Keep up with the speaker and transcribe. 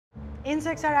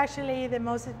Insects are actually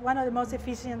one of the most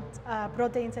efficient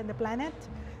proteins in the planet.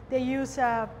 They use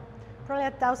probably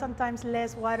 1,000 times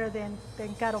less water than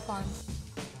cattle farms.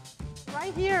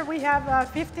 Right here we have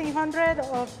 1,500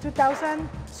 of 2,000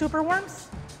 superworms.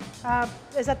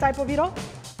 It's a type of beetle.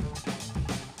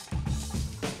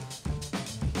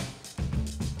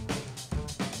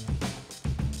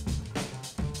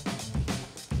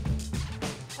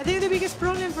 I think the biggest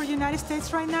problem for the United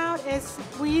States right now is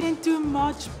we're eating too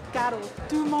much cattle,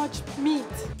 too much meat.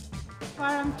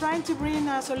 But I'm trying to bring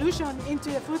a solution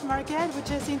into the food market, which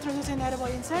is introducing edible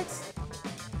insects.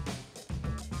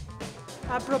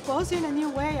 Proposing a new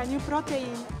way, a new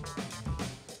protein.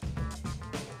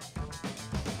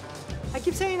 I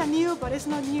keep saying a new, but it's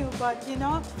not new, but you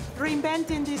know,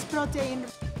 reinventing this protein,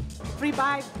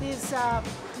 revive this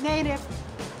native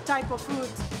type of food.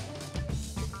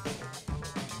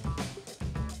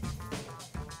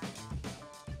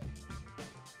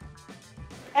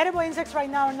 Edible insects right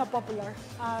now are not popular.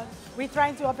 We're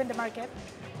trying to open the market.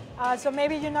 So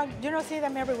maybe you don't see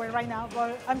them everywhere right now,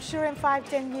 but I'm sure in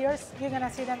 5–10 years, you're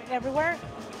gonna see them everywhere.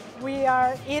 We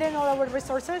are eating all our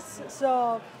resources,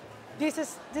 so this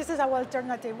is our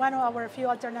alternative, one of our few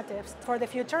alternatives for the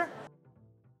future.